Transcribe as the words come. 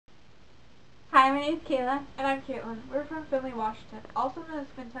Hi, my name's Kayla. And I'm Caitlin. We're from Findlay, Washington, also known as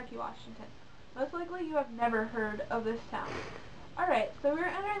Kentucky, Washington. Most likely you have never heard of this town. Alright, so we're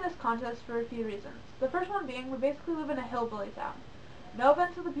entering this contest for a few reasons. The first one being we basically live in a hillbilly town. No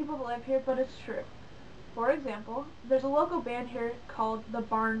offense to the people that live here, but it's true. For example, there's a local band here called the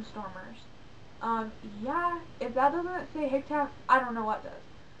Barnstormers. Yeah, if that doesn't say Hicktown, I don't know what does.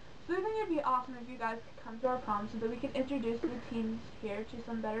 So we think it'd be awesome if you guys could come to our prom so that we can introduce the teens here to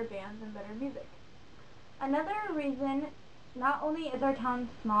some better bands and better music. Another reason, not only is our town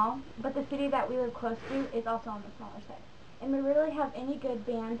small, but the city that we live close to is also on the smaller side. And we rarely have any good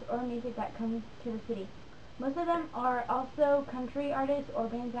bands or music that comes to the city. Most of them are also country artists or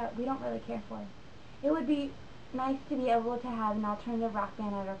bands that we don't really care for. It would be nice to be able to have an alternative rock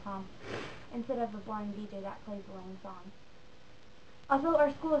band at our prom, instead of a boring DJ that plays lame songs. Also,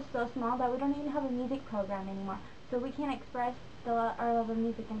 our school is so small that we don't even have a music program anymore, so we can't express our love of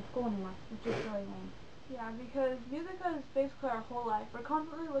music in school anymore, which is really lame. Yeah, because music is basically our whole life. We're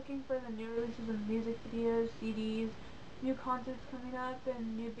constantly looking for the new releases of music videos, CDs, new concerts coming up,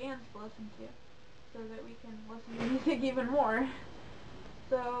 and new bands to listen to, so that we can listen to music even more.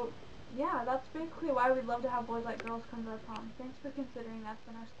 So, yeah, that's basically why we'd love to have boys like girls come to our prom. Thanks for considering us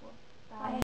in our school. Bye. Bye.